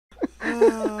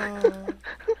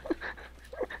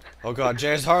Oh god,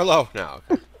 Jay's Harlow! No,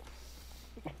 okay.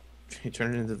 He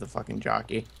turned into the fucking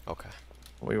jockey. Okay.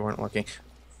 We weren't looking.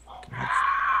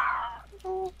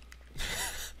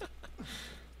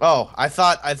 Oh, I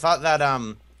thought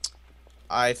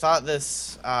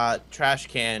this trash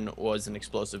can was an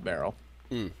explosive barrel.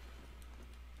 Hmm.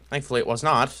 Thankfully, it was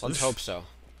not. Let's hope so.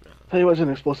 Tell you what's an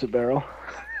explosive barrel.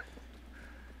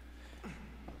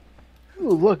 Ooh,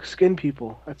 look, skin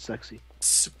people. That's sexy.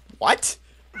 What?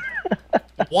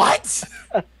 What?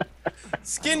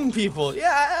 Skin people.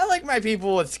 Yeah, I like my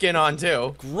people with skin on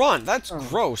too. Grunt, that's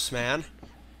gross, man.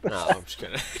 No, I'm just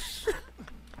kidding.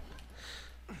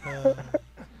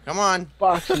 Come on.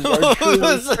 Boxes are true.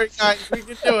 Guys, we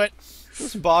can do it.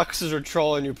 These boxes are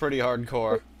trolling you pretty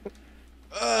hardcore.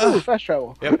 Ooh, fast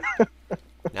travel. Yep.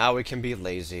 Now we can be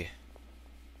lazy.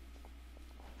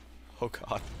 Oh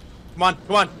god. Come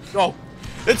on, go.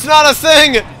 It's not a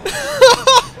thing!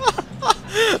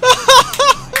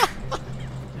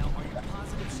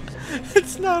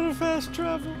 It's not a fast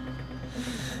travel.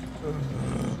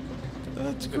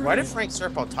 That's great. Why did Frank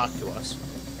Serpo talk to us?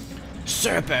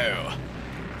 Serpo!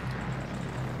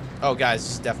 Oh, guys,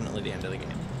 it's definitely the end of the game.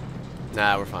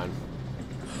 Nah, we're fine.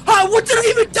 Ah, what did I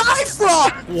even die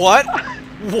from? What?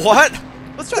 What?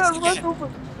 Let's try that Run again. over.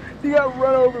 He got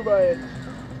run over by it.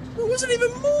 It wasn't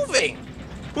even moving.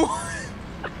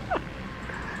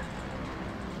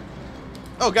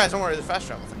 Oh, guys, don't worry. There's a fast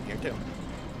travel thing here too.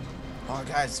 Oh,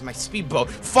 guys, my speedboat.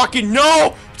 Fucking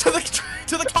no! To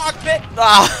the cockpit.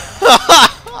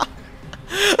 Ah.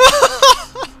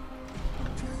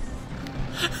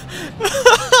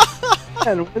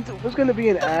 Man, when's gonna be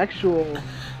an actual?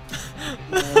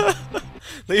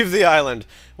 Leave the island.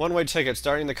 One-way ticket.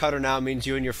 Starting the cutter now means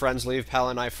you and your friends leave Pal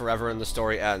and I forever and the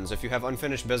story ends. If you have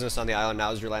unfinished business on the island,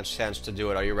 now is your last chance to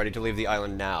do it. Are you ready to leave the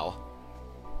island now?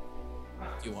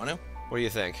 Do you want to? What do you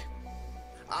think?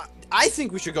 I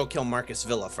think we should go kill Marcus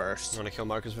Villa first. You want to kill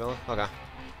Marcus Villa? Okay.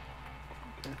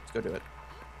 Let's go do it.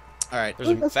 All right. There's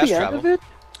a That's fast the end travel. of it?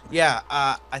 Yeah,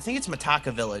 I think it's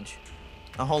Mataka Village.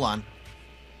 Oh, hold on.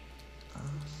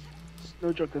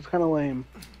 No joke. That's kind of lame.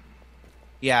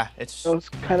 Yeah, it's So it's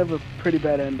kind of a pretty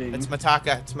bad ending. it's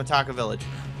Mataka. It's Mataka Village.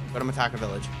 Go to Mataka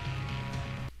Village.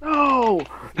 No.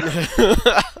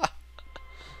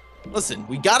 Listen,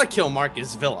 we gotta kill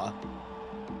Marcus Villa.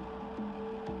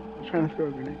 I'm trying to throw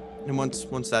a grenade. And once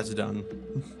that's done,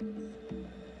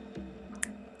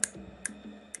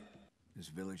 This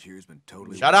village here has been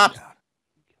totally Shut up! wiped out.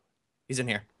 he's in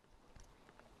here.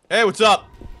 Hey, what's up?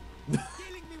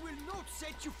 Killing me will not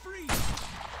set you free.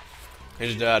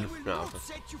 He's dead. Will No. not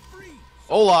set you free.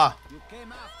 Hola. You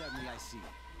came after me, I see.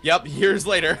 Yep, years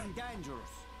later. And dangerous.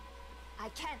 I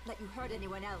can't let you hurt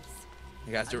anyone else.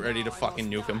 You guys are ready to fucking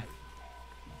nuke him.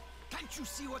 Can't you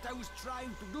see what I was trying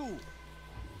to do?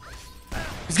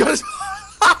 He's got his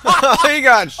He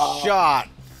got shot.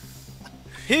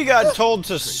 He got told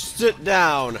to sit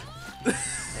down.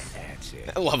 That's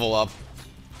it. Level up.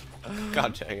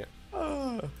 God dang it.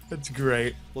 That's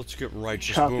great. Let's get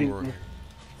righteous Chopping boomerang.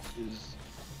 is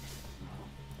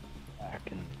back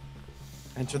and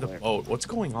Enter the boat. What's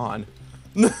going on?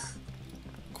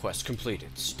 Quest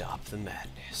completed. Stop the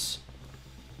madness.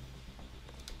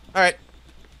 All right.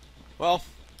 Well,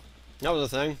 that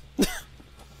was a thing.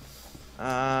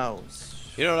 Uh,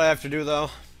 You know what I have to do though?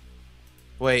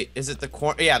 wait. Is it the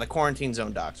the quarantine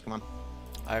zone docs? Come on.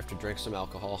 I have to drink some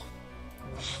alcohol.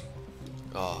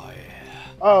 Oh yeah.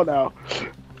 oh no.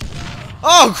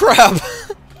 Oh crap!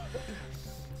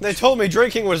 They told me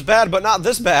drinking was bad, but not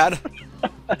this bad.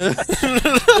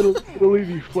 It'll leave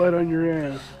you flat on your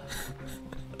ass.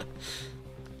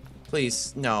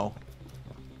 Please, no.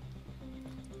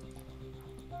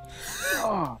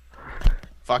 Oh,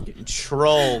 Fucking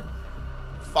trolled.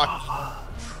 Fucking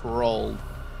trolled.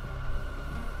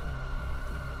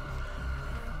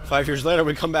 5 years later,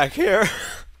 we come back here.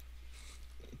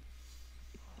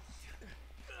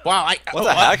 Wow. What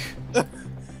the heck?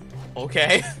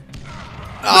 Okay.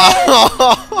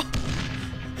 Oh!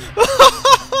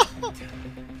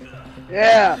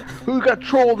 yeah. Who got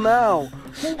trolled now?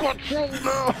 Who got trolled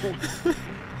now?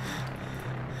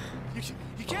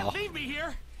 You can't leave me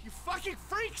here. You fucking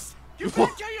freaks. You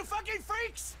can't kill you fucking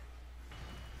freaks.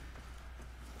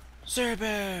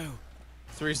 Serbo!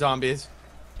 3 zombies.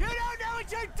 You don't know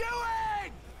what you're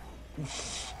doing.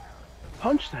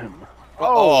 Punched him.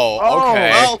 Oh, okay.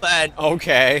 Well then.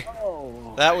 Okay.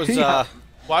 Oh. That was,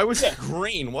 Why was it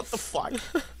green? What the fuck?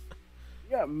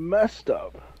 You got messed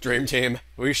up. Dream Team.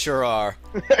 We sure are.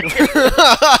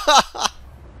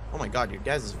 Oh my god, your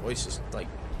guys' voice just like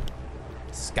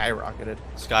skyrocketed.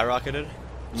 Skyrocketed?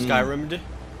 Skyrimmed?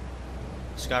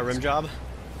 Skyrim job?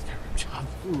 Job.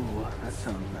 Ooh, that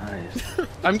sounds nice.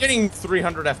 I'm getting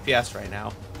 300 FPS right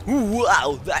now.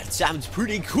 Wow, that sounds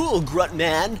pretty cool, Grunt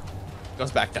Man.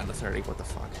 Goes back down to 30. What the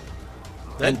fuck?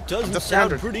 That doesn't the sound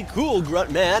 300. pretty cool,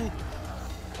 Grunt Man.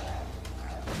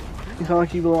 You sound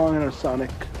like you belong in a Sonic.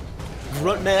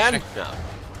 Grunt Man? No.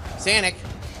 Sanic.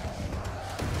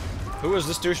 Who is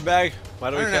this douchebag? Why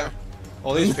do we I don't care? know.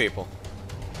 All these people.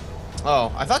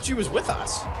 Oh, I thought she was with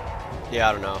us. Yeah,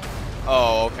 I don't know.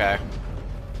 Oh, okay.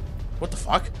 What the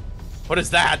fuck? What is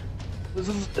that?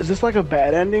 Is this like a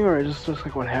bad ending, or is this just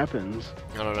like what happens?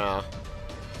 I don't know.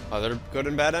 Are there good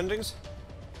and bad endings?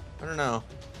 I don't know.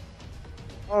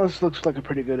 Oh, this looks like a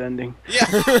pretty good ending.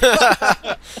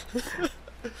 Yeah.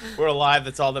 We're alive.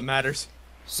 That's all that matters.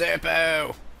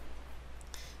 Seppo!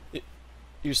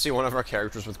 You see one of our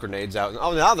characters with grenades out, and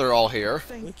oh, now they're all here.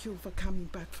 Thank you for coming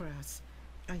back for us.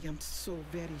 I am so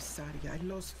very sorry. I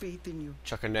lost faith in you.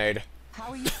 Chuck a nade. How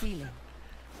are you feeling?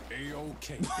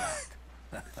 A-okay,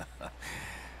 Doc.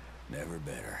 Never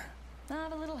better. I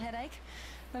have a little headache,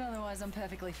 but otherwise I'm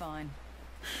perfectly fine.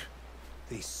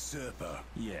 This Serpo.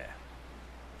 Yeah.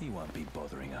 He won't be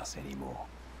bothering us anymore.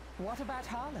 What about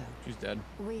Harlow? She's dead.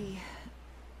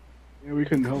 Yeah, we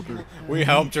couldn't help her. We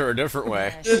helped her a different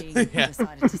way. She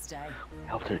decided to stay.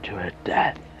 Helped her to her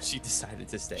death. She decided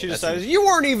to stay. She That's decided, you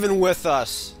weren't even with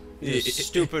us! You Yeah,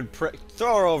 stupid prick.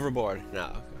 Throw her overboard.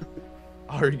 No.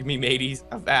 Already me mateys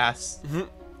of ass.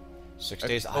 6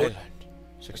 Days co- Island.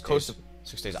 coast of-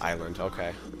 6 Days Island,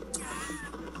 okay.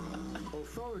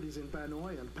 Authorities in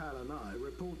Banoi and Palanai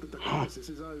report that the crisis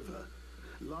is over.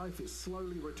 Life is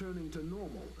slowly returning to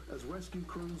normal as rescue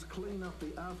crews clean up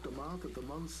the aftermath of the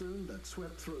monsoon that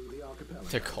swept through the archipelago.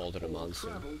 They called it a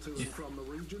monsoon. Travel to and from the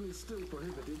region is still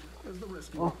prohibited as the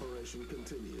rescue operation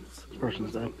continues. This person's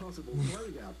Rumors of dead. a possible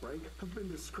plague outbreak have been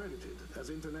discredited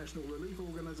as international relief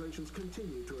organizations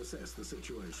continue to assess the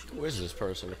situation. Who is this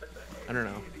person? I don't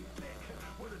know.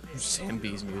 Sam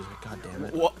B's music. God damn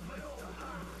it. What?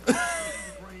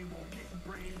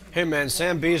 Hey man,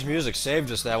 Sam B's music saved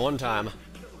us that one time.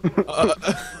 It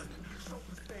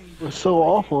was so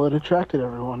awful, it attracted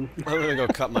everyone. I'm gonna go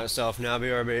cut myself now,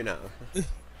 BRB now.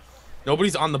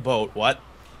 Nobody's on the boat. What?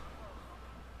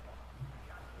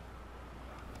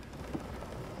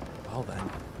 Well then.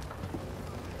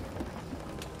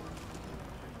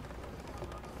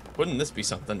 Wouldn't this be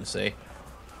something to say?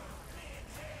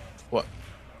 What?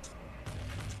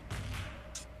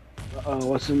 Uh-oh,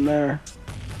 what's in there?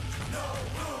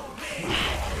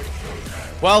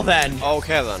 Well then.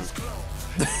 Okay then.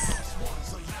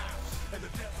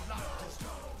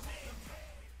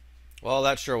 Well,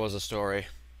 that sure was a story.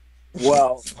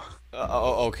 Well,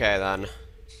 Okay then.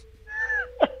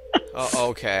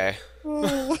 Okay.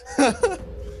 well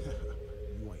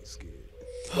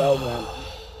then.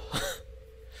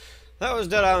 That was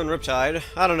Dead Island Riptide.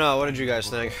 I don't know, what did you guys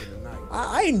think?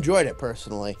 I enjoyed it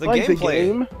personally. The Like the gameplay,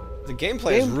 game? the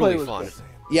gameplay is Gameplay really was fun. good.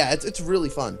 Yeah, it's really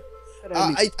fun.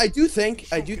 I do think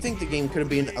the game could have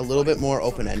been a little bit more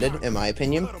open-ended, in my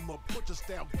opinion.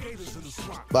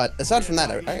 But aside from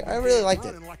that, I really liked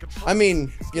it. I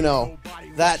mean, you know,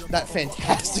 that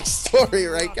fantastic story,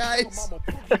 right, guys?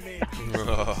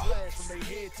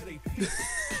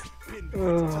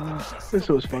 This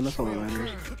was fun, that's all that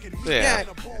matters. Yeah.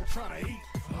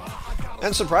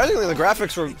 And surprisingly, the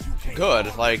graphics were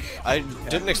good. Like, I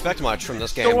didn't expect much from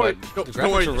this game, Don't worry, but the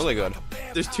don't worry. graphics were really good.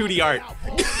 There's 2D art.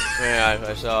 Yeah,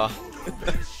 I saw.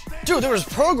 Dude, there was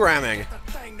programming!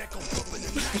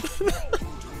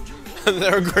 And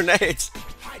there were grenades.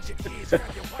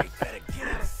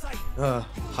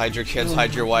 Hide your kids,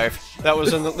 hide your wife. That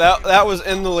was in the that was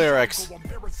in the lyrics.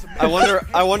 I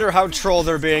wonder how troll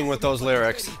they're being with those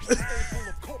lyrics.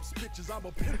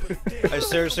 I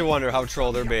seriously wonder how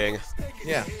troll they're being.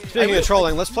 Yeah. Speaking of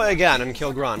trolling, let's play again and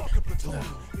kill Grunt.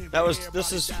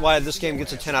 This is why this game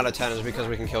gets a 10 out of 10 is because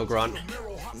we can kill Grunt.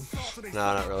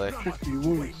 No, not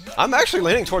really. I'm actually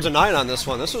leaning towards a 9 on this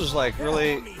one. This was like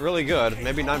really good.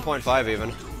 Maybe 9.5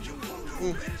 even.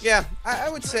 Yeah, I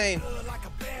would say,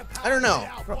 I don't know,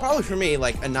 probably for me,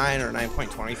 like a 9 or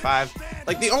 9.25.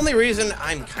 Like, the only reason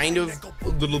I'm kind of a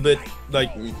little bit,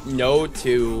 like, no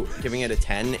to giving it a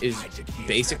 10 is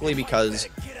basically because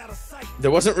there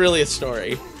wasn't really a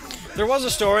story. There was a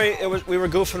story. We were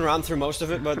goofing around through most of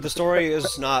it, but the story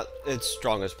is not its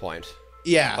strongest point.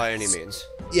 Yeah. By any means.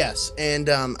 Yes, and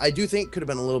I do think it could have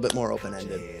been a little bit more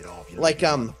open-ended. Like,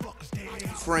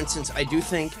 for instance, I do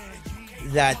think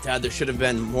that there should have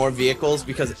been more vehicles,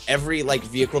 because every, like,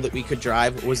 vehicle that we could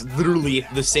drive was literally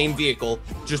the same vehicle,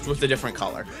 just with a different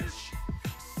color.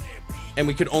 And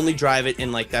we could only drive it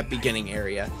in, like, that beginning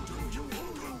area.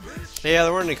 Yeah,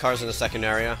 there weren't any cars in the second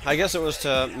area. I guess it was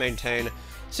to maintain...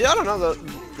 See, I don't know,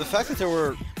 the fact that there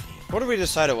were... What did we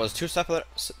decide it was? Two separate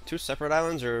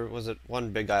islands, or was it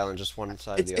one big island, just one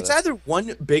side of the other? It's either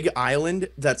one big island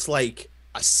that's like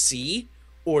a sea,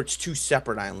 or it's two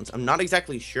separate islands. I'm not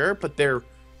exactly sure, but they're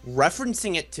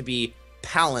referencing it to be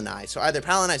Palanai. So either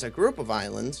Palanai is a group of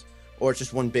islands, or it's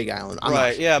just one big island.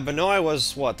 Right, yeah, Banoi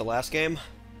was, what, the last game?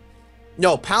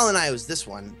 No, Palanai was this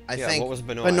one. I think. What was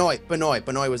Banoi?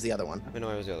 Banoi was the other one.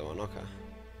 Banoi was the other one, okay.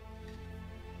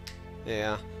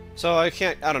 Yeah. So I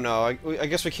don't know, I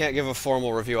guess we can't give a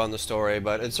formal review on the story,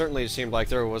 but it certainly seemed like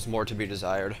there was more to be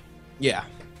desired. Yeah.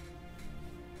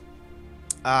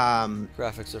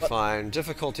 Graphics are fine.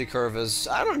 Difficulty curve is,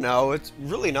 I don't know, it's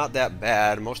really not that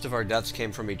bad. Most of our deaths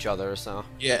came from each other, so...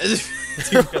 Yeah, you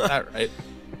got that right.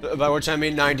 By which I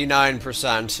mean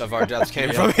 99% of our deaths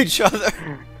came from each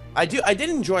other. I did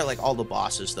enjoy, like, all the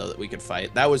bosses, though, that we could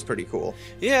fight. That was pretty cool.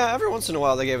 Yeah, every once in a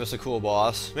while they gave us a cool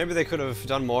boss. Maybe they could have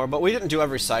done more, but we didn't do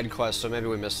every side quest, so maybe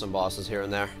we missed some bosses here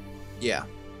and there. Yeah.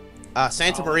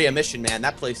 Santa Maria Mission, man,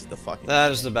 that place is the fucking...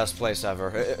 That is the best place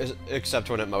ever, except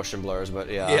when it motion blurs, but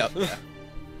yeah. Yeah.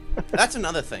 That's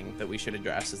another thing that we should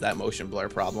address, is that motion blur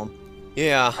problem.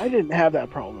 Yeah. I didn't have that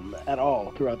problem at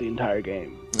all throughout the entire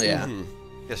game. Yeah.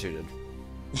 Yes, you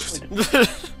did.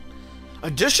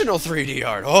 Additional 3D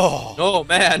art. Oh. Oh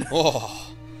man.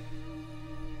 Oh.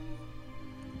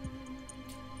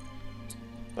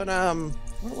 But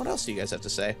what else do you guys have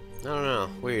to say? I don't know.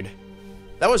 Weird.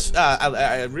 That was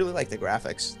I really like the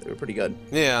graphics. They were pretty good.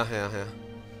 Yeah.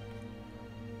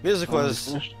 Music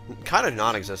was kind of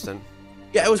non-existent.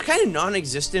 Yeah, it was kind of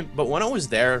non-existent, but when it was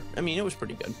there, I mean, it was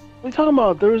pretty good. What are you talking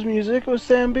about? There was music. It was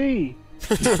Sam B.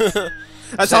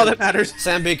 That's all that matters.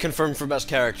 Sam B confirmed for best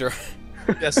character.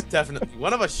 Yes, definitely.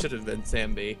 One of us should have been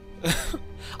Sam B.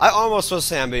 I almost was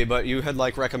Sam B, but you had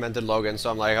like recommended Logan, so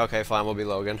I'm like, okay, fine, we'll be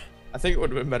Logan. I think it would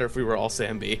have been better if we were all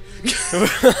Sam B.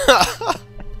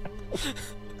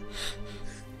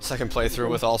 Second playthrough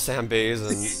with all Sam Bs,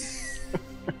 and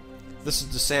this is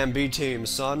the Sam B team,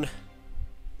 son.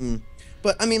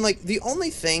 But I mean, like, the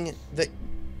only thing that,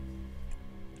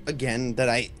 again, that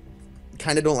I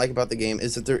kind of don't like about the game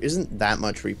is that there isn't that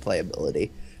much replayability.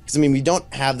 Because, I mean, we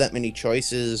don't have that many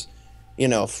choices, you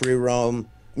know, free roam.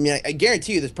 I mean, I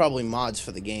guarantee you there's probably mods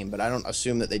for the game, but I don't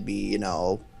assume that they'd be, you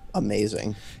know,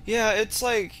 amazing. Yeah, it's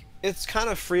like, it's kind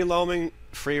of free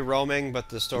roaming, but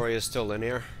the story is still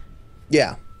linear.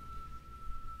 Yeah.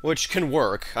 Which can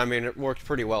work. I mean, it worked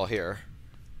pretty well here.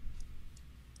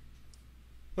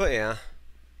 But yeah.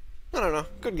 I don't know.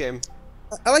 Good game.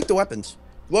 I like the weapons.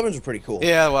 The weapons are pretty cool.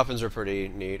 Yeah, the weapons are pretty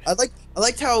neat. I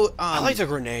liked how I like the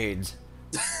grenades.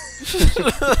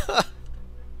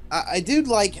 I did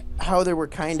like how there were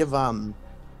kind of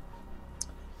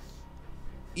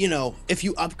you know, if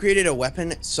you upgraded a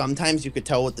weapon, sometimes you could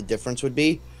tell what the difference would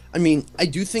be. I mean, I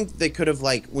do think they could have,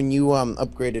 like, when you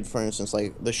upgraded, for instance,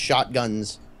 like the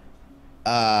shotguns,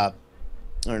 or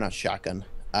not shotgun,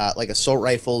 like assault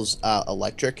rifles, an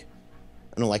electric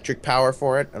power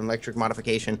for it, an electric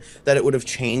modification, that it would have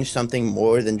changed something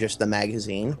more than just the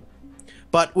magazine.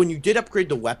 But when you did upgrade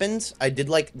the weapons, I did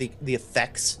like the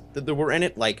effects that there were in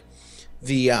it. Like,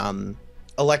 the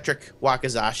electric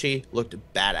wakizashi looked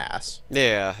badass.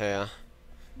 Yeah.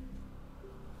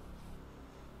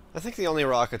 I think the only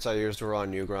rockets I used were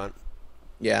on you, Grunt.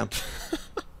 Yeah.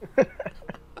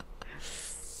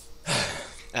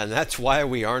 And that's why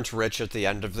we aren't rich at the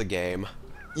end of the game.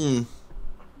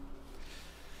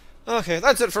 Okay,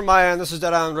 that's it from my end. This is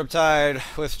Dead Island Riptide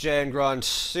with Jay and Grunt.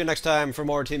 See you next time for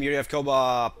more Teamudf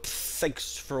Coop.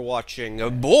 Thanks for watching.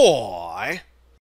 Boy!